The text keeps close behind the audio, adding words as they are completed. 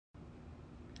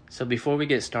So before we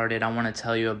get started, I want to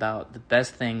tell you about the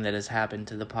best thing that has happened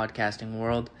to the podcasting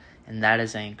world, and that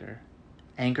is Anchor.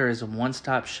 Anchor is a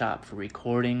one-stop shop for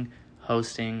recording,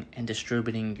 hosting, and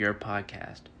distributing your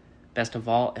podcast. Best of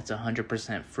all, it's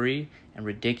 100% free and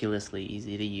ridiculously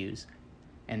easy to use.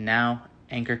 And now,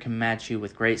 Anchor can match you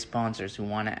with great sponsors who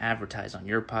want to advertise on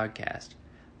your podcast.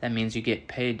 That means you get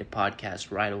paid to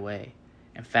podcast right away.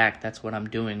 In fact, that's what I'm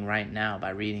doing right now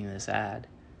by reading this ad.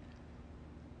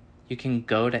 You can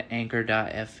go to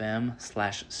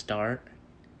anchor.fm/start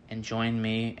and join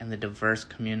me and the diverse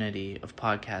community of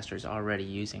podcasters already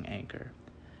using Anchor.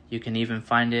 You can even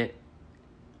find it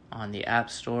on the App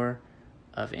Store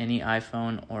of any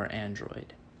iPhone or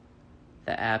Android.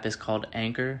 The app is called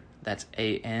Anchor. That's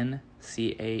ANCHOR.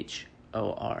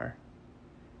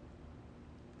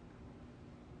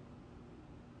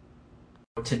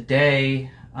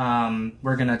 Today,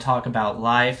 we're going to talk about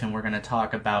life, and we're going to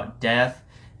talk about death,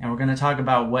 and we're going to talk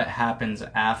about what happens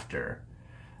after.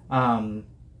 The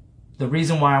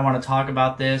reason why I want to talk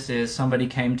about this is somebody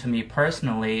came to me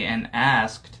personally and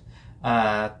asked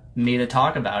me to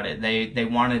talk about it. They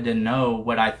wanted to know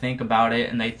what I think about it,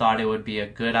 and they thought it would be a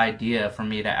good idea for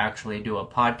me to actually do a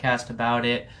podcast about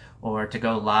it or to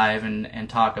go live and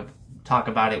talk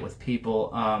about it with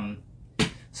people.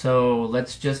 So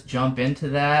let's just jump into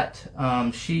that.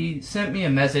 She sent me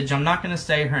a message. I'm not going to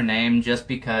say her name just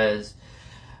because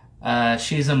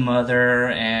she's a mother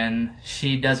and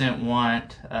she doesn't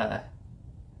want, I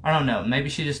don't know, maybe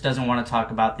she just doesn't want to talk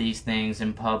about these things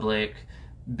in public,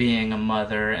 being a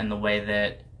mother, and the way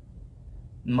that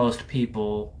most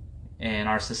people in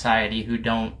our society who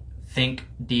don't think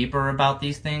deeper about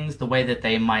these things, the way that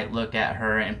they might look at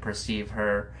her and perceive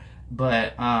her.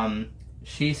 But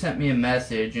she sent me a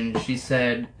message and she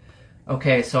said,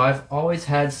 okay, so I've always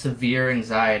had severe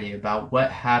anxiety about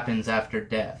what happens after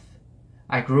death.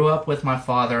 I grew up with my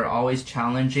father always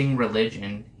challenging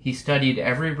religion. He studied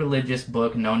every religious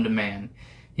book known to man.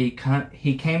 He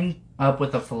came up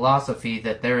with a philosophy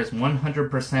that there is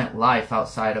 100% life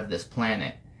outside of this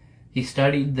planet. He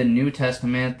studied the New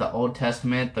Testament, the Old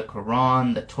Testament, the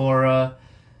Quran, the Torah,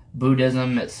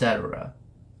 Buddhism, etc.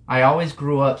 I always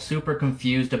grew up super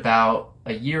confused about.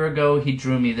 A year ago, he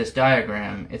drew me this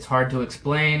diagram. It's hard to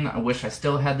explain. I wish I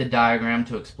still had the diagram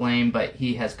to explain, but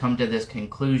he has come to this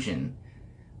conclusion.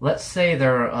 Let's say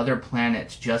there are other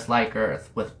planets just like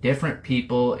Earth, with different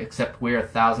people, except we're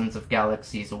thousands of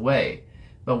galaxies away,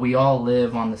 but we all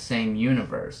live on the same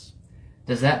universe.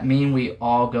 Does that mean we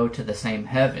all go to the same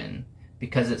heaven,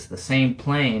 because it's the same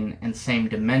plane and same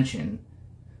dimension?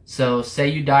 So, say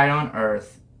you died on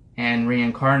Earth, and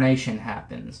reincarnation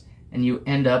happens, and you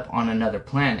end up on another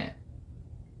planet,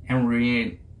 and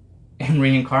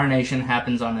reincarnation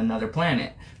happens on another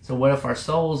planet. So what if our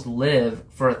souls live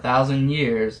for 1,000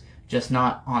 years, just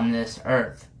not on this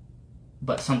earth,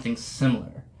 but something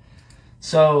similar?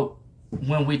 So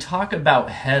when we talk about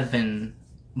heaven,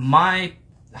 I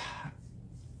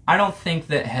don't think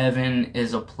that heaven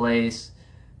is a place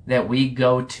that we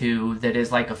go to that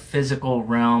is like a physical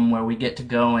realm where we get to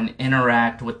go and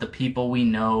interact with the people we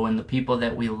know and the people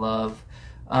that we love.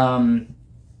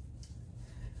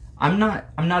 I'm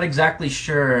not exactly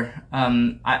sure.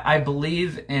 I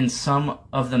believe in some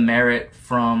of the merit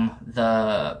from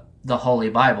the Holy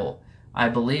Bible. I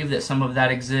believe that some of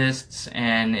that exists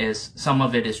and some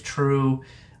of it is true,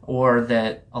 or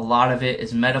that a lot of it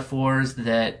is metaphors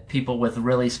that people with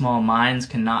really small minds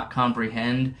cannot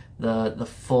comprehend the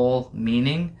full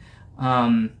meaning.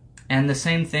 And the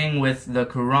same thing with the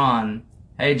Quran.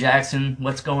 Hey Jackson,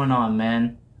 what's going on,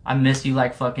 man? I miss you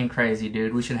like fucking crazy,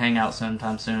 dude. We should hang out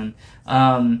sometime soon.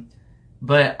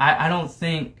 But I don't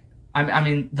think, I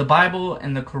mean, the Bible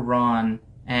and the Quran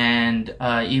and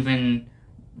even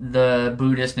the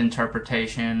Buddhist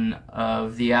interpretation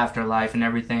of the afterlife and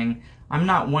everything, I'm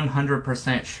not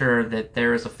 100% sure that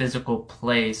there is a physical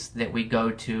place that we go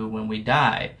to when we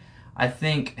die. I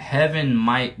think heaven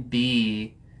might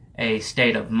be a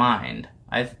state of mind.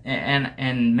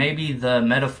 And maybe the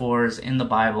metaphors in the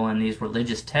Bible and these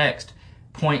religious texts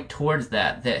point towards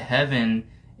that heaven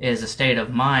is a state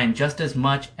of mind just as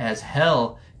much as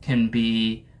hell can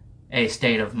be a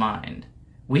state of mind.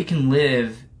 We can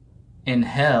live in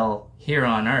hell here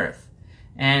on earth,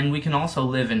 and we can also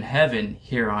live in heaven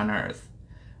here on earth.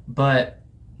 But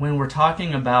when we're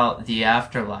talking about the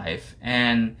afterlife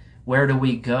and where do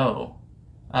we go,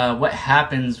 what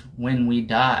happens when we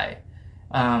die?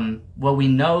 Well, we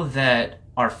know that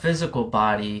our physical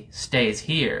body stays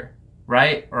here,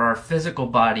 right? Or our physical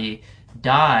body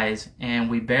dies and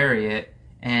we bury it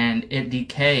and it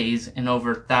decays, and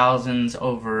over thousands,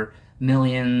 over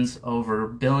millions, over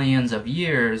billions of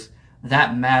years,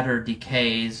 that matter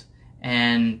decays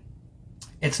and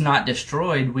it's not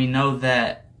destroyed. We know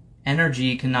that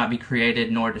energy cannot be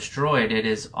created nor destroyed. It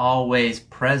is always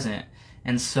present.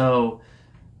 And so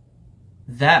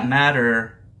that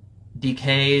matter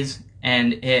decays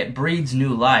and it breeds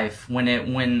new life.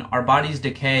 When our bodies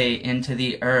decay into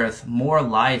the earth, more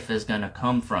life is going to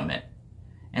come from it.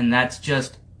 And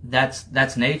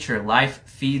that's nature. Life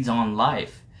feeds on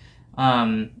life.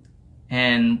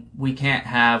 And we can't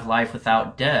have life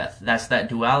without death. That's that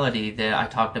duality that I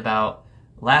talked about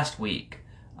last week.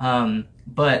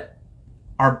 But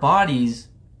our bodies,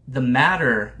 the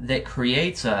matter that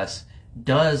creates us,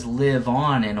 does live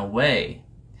on in a way.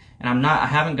 And I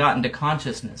haven't gotten to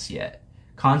consciousness yet.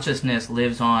 Consciousness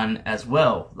lives on as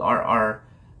well.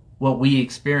 What we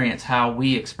experience, how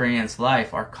we experience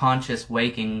life, our conscious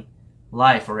waking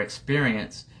life or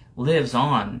experience lives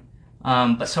on.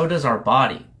 But so does our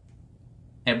body.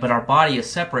 But our body is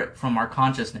separate from our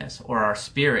consciousness or our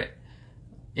spirit,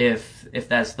 if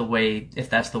that's the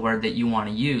word that you want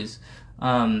to use.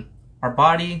 Our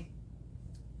body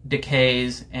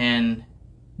decays and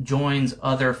joins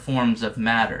other forms of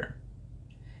matter.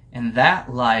 And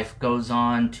that life goes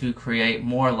on to create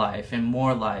more life and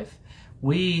more life.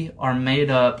 We are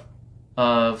made up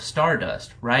of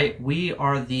stardust, right? We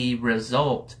are the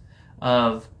result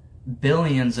of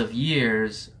billions of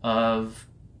years of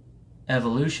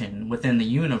evolution within the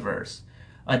universe.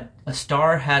 A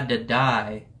star had to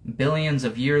die billions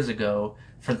of years ago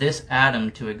for this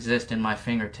atom to exist in my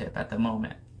fingertip at the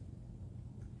moment.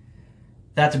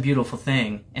 That's a beautiful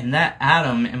thing. And that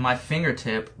atom in my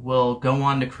fingertip will go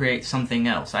on to create something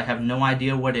else. I have no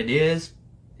idea what it is.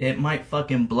 It might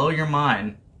fucking blow your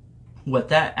mind what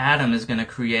that atom is going to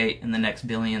create in the next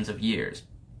billions of years.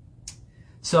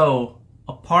 So,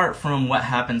 apart from what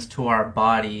happens to our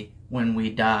body when we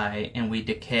die and we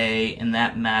decay and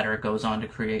that matter goes on to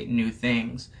create new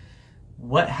things,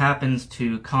 what happens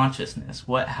to consciousness?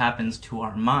 What happens to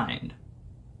our mind?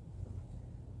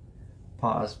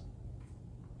 Pause.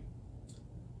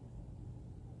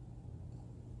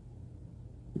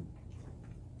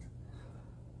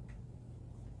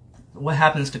 What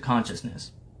happens to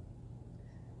consciousness?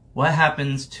 What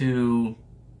happens to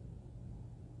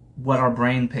what our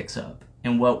brain picks up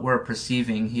and what we're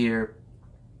perceiving here?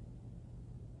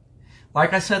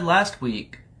 Like I said last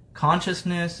week,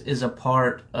 consciousness is a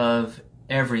part of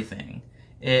everything.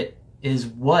 It is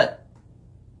what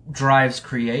drives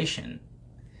creation.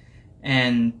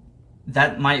 And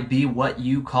that might be what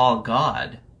you call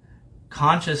God.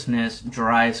 Consciousness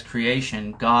drives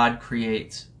creation. God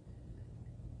creates.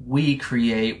 We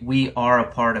create. We are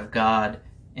a part of God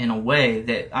in a way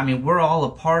that, we're all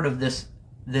a part of this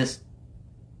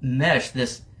mesh,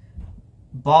 this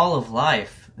ball of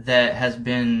life that has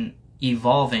been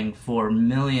evolving for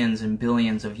millions and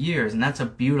billions of years, and that's a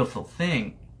beautiful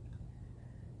thing.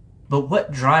 But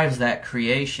what drives that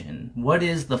creation? What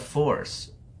is the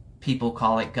force? People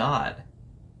call it God.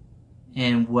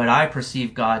 And what I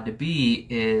perceive God to be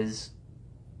is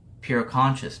pure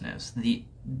consciousness, the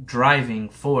driving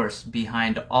force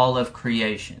behind all of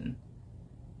creation.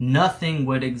 Nothing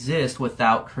would exist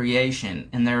without creation,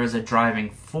 and there is a driving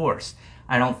force.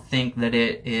 I don't think that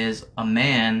it is a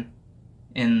man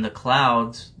in the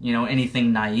clouds,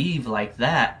 anything naive like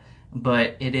that,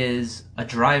 but it is a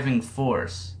driving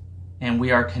force, and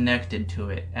we are connected to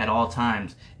it at all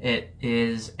times. It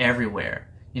is everywhere.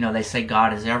 They say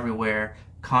God is everywhere.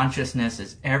 Consciousness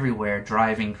is everywhere,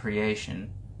 driving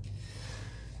creation.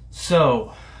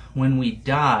 So, when we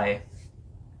die,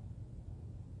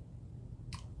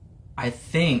 I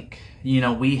think,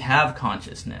 we have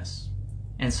consciousness.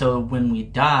 And so when we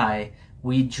die,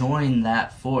 we join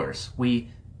that force. We're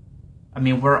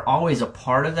always a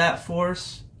part of that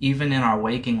force. Even in our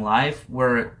waking life,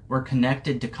 we're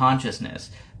connected to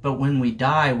consciousness. But when we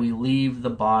die, we leave the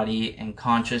body and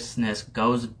consciousness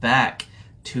goes back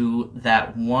to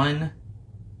that one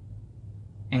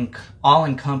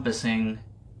all-encompassing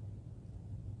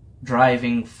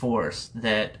driving force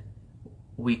that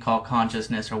we call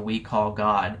consciousness or we call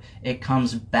God. It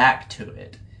comes back to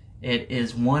it. It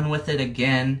is one with it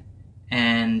again,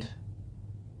 and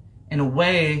in a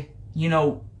way,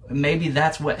 maybe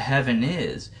that's what heaven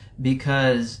is,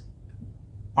 because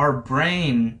our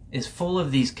brain is full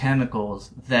of these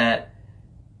chemicals that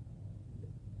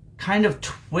kind of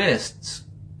twists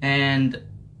and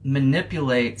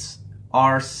manipulates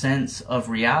our sense of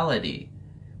reality.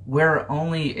 We're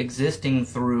only existing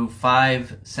through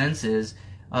 5 senses,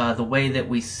 the way that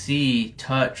we see,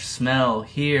 touch, smell,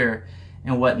 hear,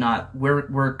 and whatnot.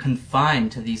 We're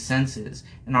confined to these senses.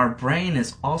 And our brain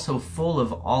is also full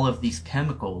of all of these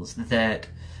chemicals that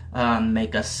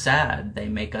make us sad, they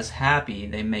make us happy,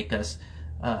 they make us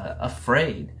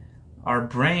afraid. Our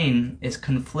brain is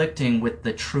conflicting with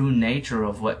the true nature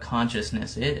of what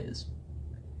consciousness is.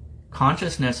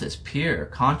 Consciousness is pure.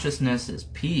 Consciousness is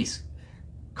peace.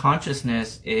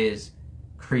 Consciousness is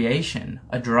creation,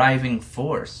 a driving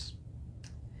force.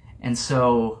 And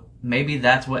so maybe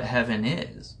that's what heaven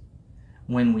is.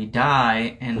 When we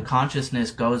die and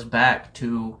consciousness goes back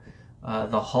to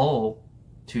the whole,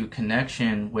 to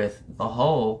connection with the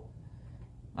whole,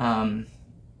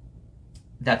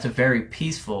 that's a very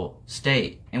peaceful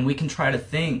state. And we can try to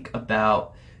think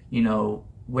about,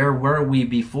 where were we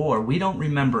before? We don't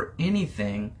remember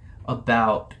anything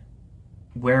about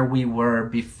where we were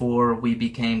before we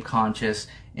became conscious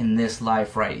in this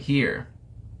life right here.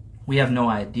 We have no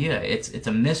idea. It's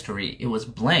a mystery. It was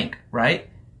blank, right?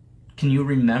 Can you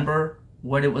remember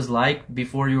what it was like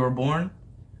before you were born?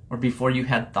 Or before you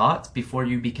had thoughts? Before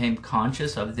you became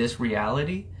conscious of this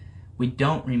reality? We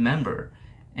don't remember.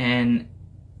 And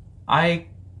I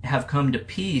have come to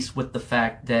peace with the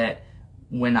fact that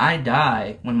when I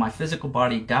die, when my physical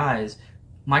body dies,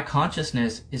 my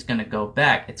consciousness is going to go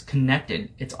back. It's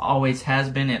connected. It always has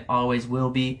been. It always will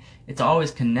be. It's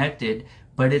always connected,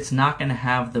 but it's not going to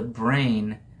have the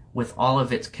brain with all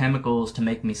of its chemicals to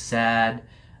make me sad,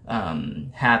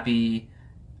 happy,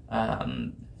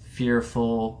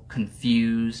 fearful,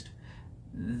 confused.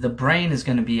 The brain is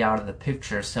going to be out of the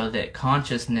picture so that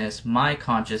consciousness, my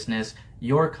consciousness,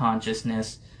 your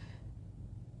consciousness,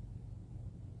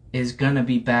 is going to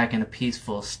be back in a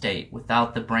peaceful state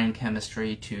without the brain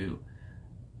chemistry to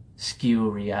skew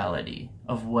reality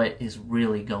of what is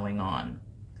really going on.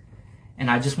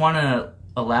 And I just want to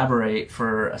elaborate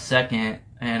for a second,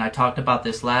 and I talked about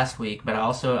this last week, but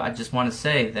I just want to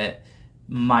say that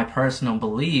my personal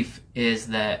belief is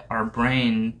that our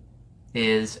brain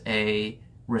is a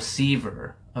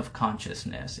receiver of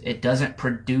consciousness. It doesn't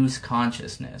produce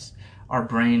consciousness. Our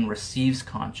brain receives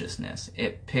consciousness.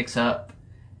 It picks up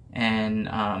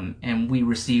and we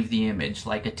receive the image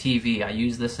like a TV. I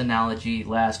used this analogy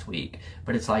last week,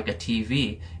 but it's like a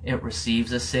TV. It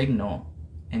receives a signal,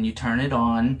 and you turn it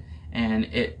on, and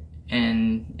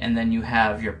then you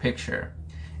have your picture.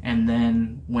 And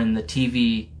then when the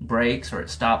TV breaks or it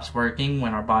stops working,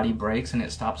 when our body breaks and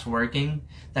it stops working,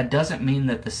 that doesn't mean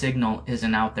that the signal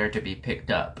isn't out there to be picked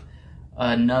up.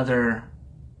 Another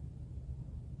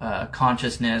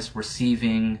consciousness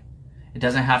receiving. It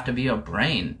doesn't have to be a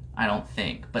brain, I don't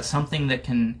think, but something that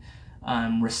can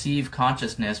receive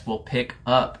consciousness will pick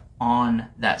up on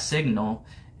that signal,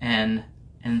 and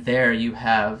there you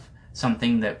have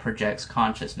something that projects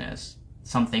consciousness,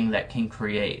 something that can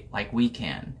create, like we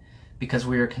can, because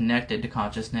we are connected to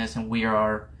consciousness, and we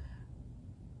are,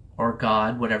 or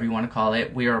God, whatever you want to call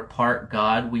it, we are part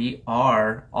God. We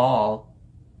are all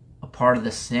a part of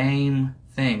the same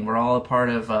thing. We're all a part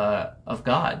of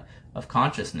God, of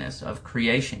consciousness, of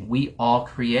creation. We all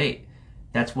create.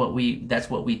 That's what we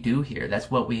do here. That's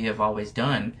what we have always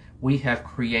done. We have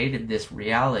created this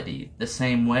reality the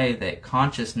same way that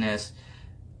consciousness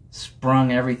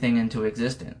sprung everything into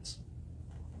existence.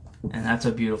 And that's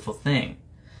a beautiful thing.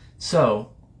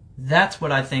 So that's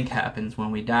what I think happens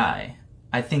when we die.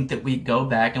 I think that we go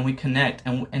back and we connect,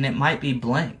 and it might be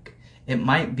blank. It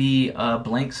might be a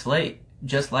blank slate,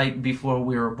 just like before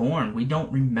we were born. We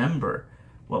don't remember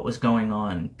what was going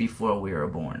on before we were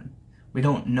born. We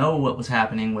don't know what was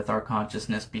happening with our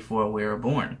consciousness before we were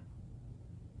born.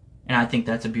 And I think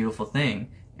that's a beautiful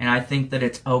thing. And I think that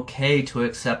it's okay to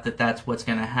accept that that's what's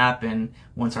going to happen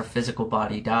once our physical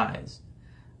body dies.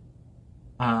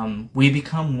 We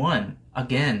become one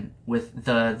again with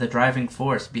the driving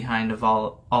force behind of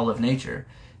all of nature.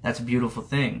 That's a beautiful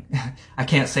thing. I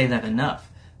can't say that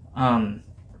enough.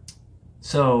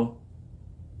 So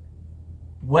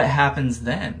what happens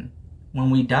then when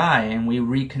we die and we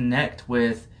reconnect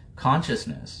with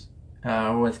consciousness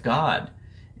or with God,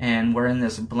 and we're in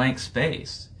this blank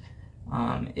space?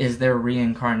 Is there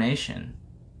reincarnation?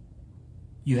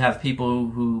 You have people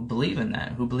who believe in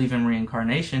that, who believe in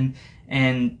reincarnation,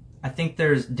 and I think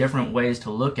there's different ways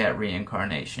to look at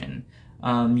reincarnation.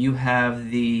 You have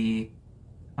the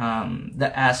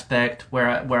aspect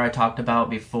where I talked about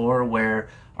before, where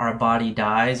our body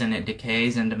dies and it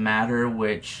decays into matter,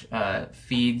 which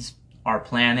feeds our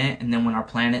planet, and then when our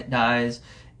planet dies,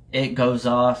 it goes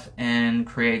off and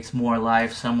creates more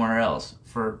life somewhere else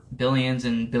for billions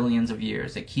and billions of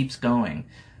years. It keeps going.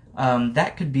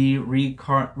 That could be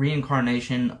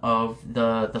reincarnation of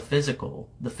the physical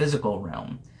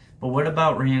realm. But what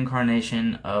about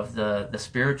reincarnation of the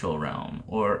spiritual realm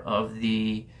or of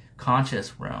the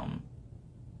conscious realm?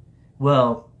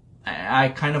 Well, I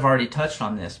kind of already touched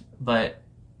on this, but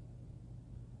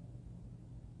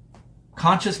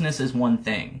consciousness is one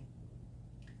thing.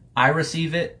 I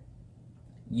receive it,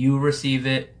 you receive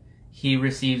it, he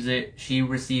receives it, she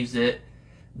receives it,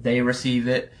 they receive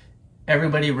it.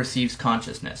 Everybody receives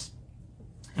consciousness.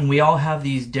 And we all have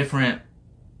these different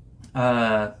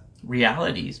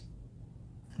realities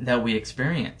that we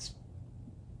experience.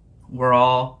 We're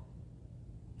all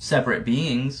separate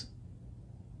beings.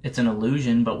 It's an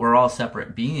illusion, but we're all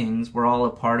separate beings. We're all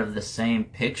a part of the same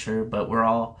picture, but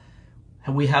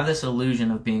we have this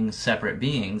illusion of being separate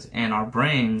beings, and our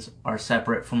brains are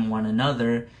separate from one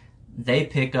another. They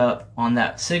pick up on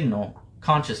that signal,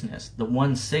 consciousness, the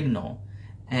one signal,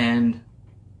 and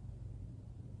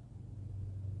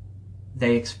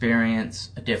they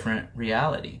experience a different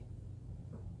reality.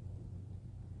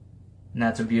 And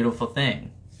that's a beautiful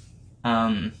thing.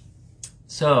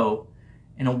 So,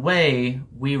 in a way,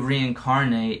 we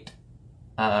reincarnate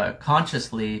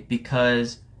consciously,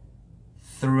 because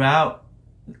throughout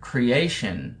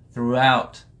creation,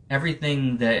 throughout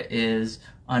everything that is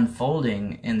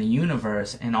unfolding in the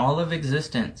universe and all of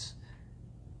existence,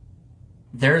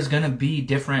 there's going to be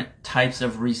different types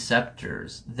of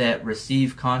receptors that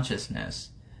receive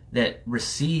consciousness, that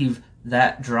receive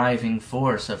that driving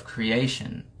force of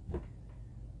creation.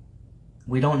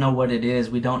 We don't know what it is.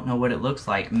 We don't know what it looks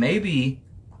like. Maybe,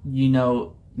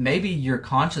 maybe your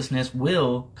consciousness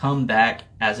will come back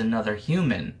as another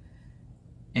human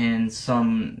in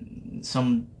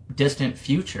some distant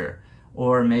future.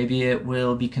 Or maybe it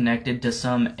will be connected to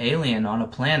some alien on a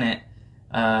planet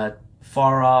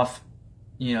far off,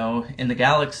 in the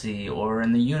galaxy or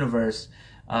in the universe.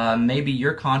 Maybe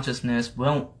your consciousness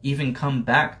won't even come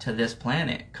back to this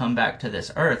planet, come back to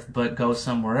this Earth, but go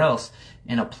somewhere else,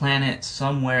 in a planet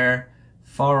somewhere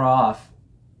far off,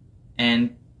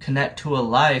 and connect to a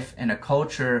life and a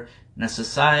culture and a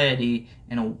society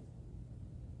and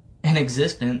an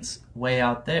existence way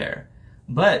out there.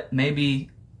 But maybe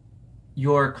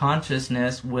your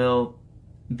consciousness will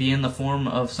be in the form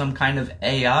of some kind of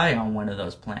AI on one of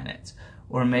those planets.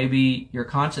 Or maybe your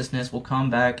consciousness will come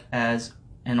back as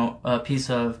a piece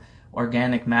of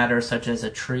organic matter, such as a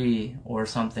tree or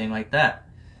something like that.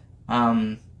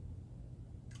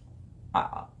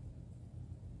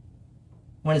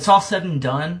 When it's all said and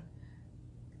done,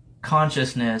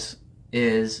 consciousness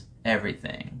is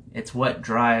everything. It's what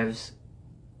drives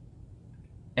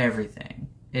everything.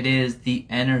 It is the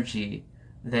energy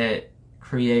that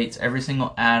creates every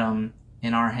single atom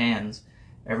in our hands,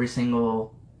 every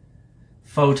single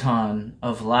photon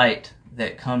of light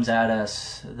that comes at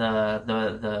us,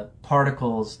 the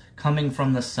particles coming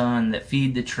from the sun that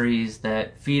feed the trees,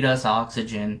 that feed us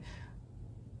oxygen.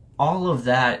 All of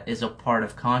that is a part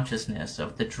of consciousness,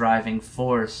 of the driving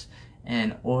force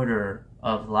and order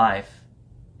of life.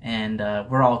 And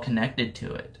we're all connected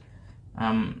to it.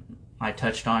 I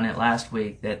touched on it last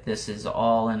week, that this is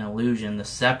all an illusion. The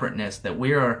separateness, that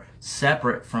we are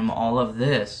separate from all of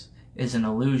this, is an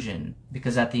illusion,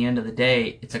 because at the end of the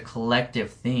day, it's a collective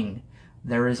thing.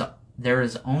 There is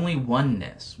only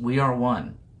oneness. We are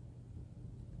one.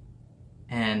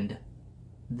 And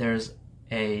there's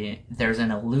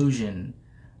an illusion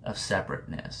of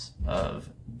separateness, of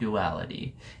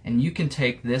duality. And you can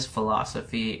take this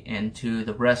philosophy into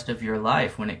the rest of your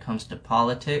life when it comes to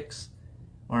politics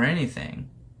or anything.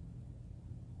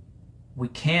 We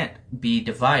can't be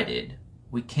divided.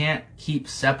 We can't keep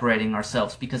separating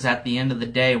ourselves, because at the end of the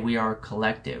day, we are a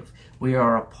collective. We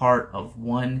are a part of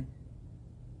one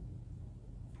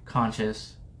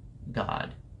conscious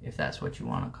God, if that's what you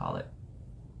want to call it.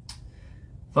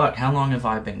 Fuck, how long have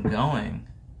I been going?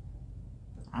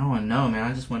 I don't know, man.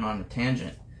 I just went on a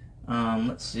tangent.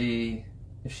 Let's see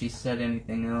if she said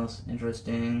anything else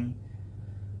interesting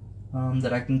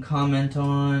that I can comment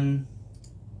on.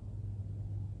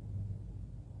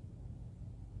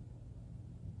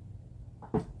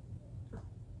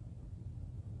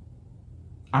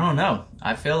 I don't know.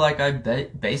 I feel like I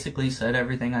basically said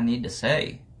everything I need to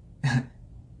say.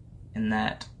 In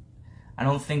that, I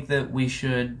don't think that we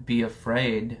should be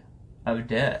afraid of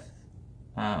death.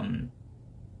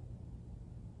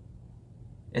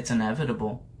 It's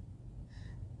inevitable.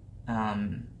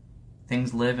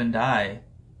 Things live and die.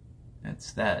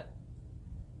 It's that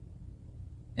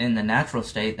in the natural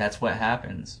state, that's what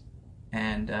happens.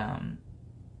 And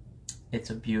it's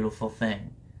a beautiful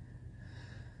thing.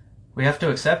 We have to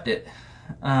accept it.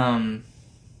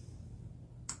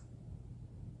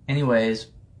 Anyways,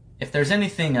 if there's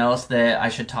anything else that I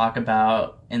should talk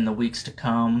about in the weeks to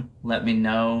come, let me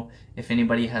know. If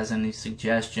anybody has any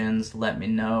suggestions, let me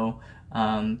know.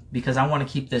 because I want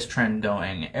to keep this trend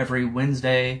going. Every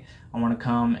Wednesday, I want to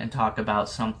come and talk about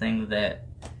something that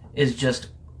is just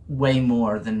way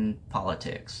more than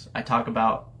politics. I talk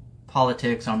about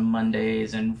politics on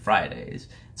Mondays and Fridays.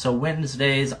 So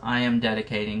Wednesdays, I am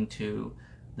dedicating to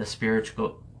the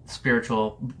spiritual,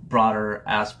 broader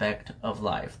aspect of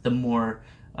life. The more,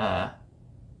 I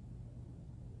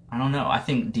don't know, I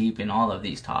think deep in all of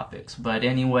these topics. But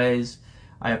anyways,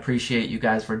 I appreciate you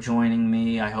guys for joining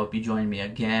me. I hope you join me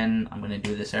again. I'm going to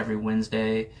do this every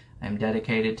Wednesday. I'm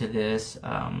dedicated to this.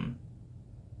 I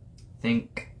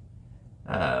think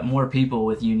more people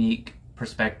with unique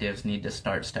perspectives need to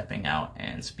start stepping out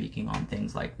and speaking on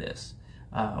things like this.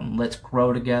 Let's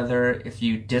grow together. If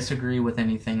you disagree with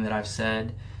anything that I've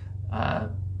said,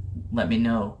 let me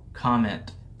know.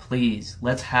 Comment. Please,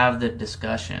 let's have the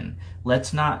discussion.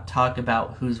 Let's not talk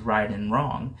about who's right and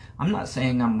wrong. I'm not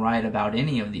saying I'm right about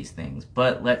any of these things,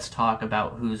 but let's talk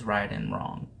about who's right and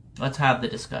wrong. Let's have the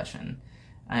discussion,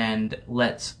 and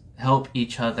let's help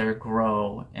each other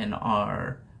grow in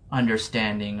our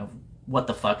understanding of what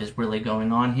the fuck is really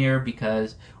going on here,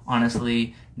 because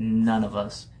honestly, none of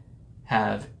us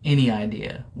have any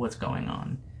idea what's going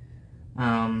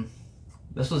on.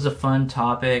 This was a fun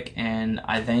topic, and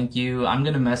I thank you. I'm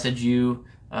going to message you,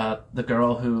 the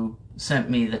girl who sent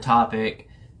me the topic.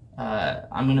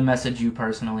 I'm going to message you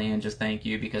personally and just thank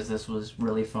you, because this was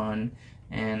really fun,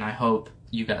 and I hope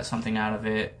you got something out of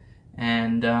it.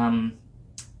 And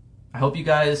I hope you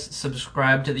guys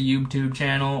subscribe to the YouTube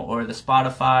channel or the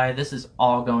Spotify. This is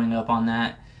all going up on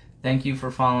that. Thank you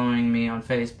for following me on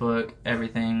Facebook,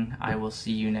 everything. I will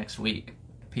see you next week.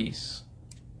 Peace.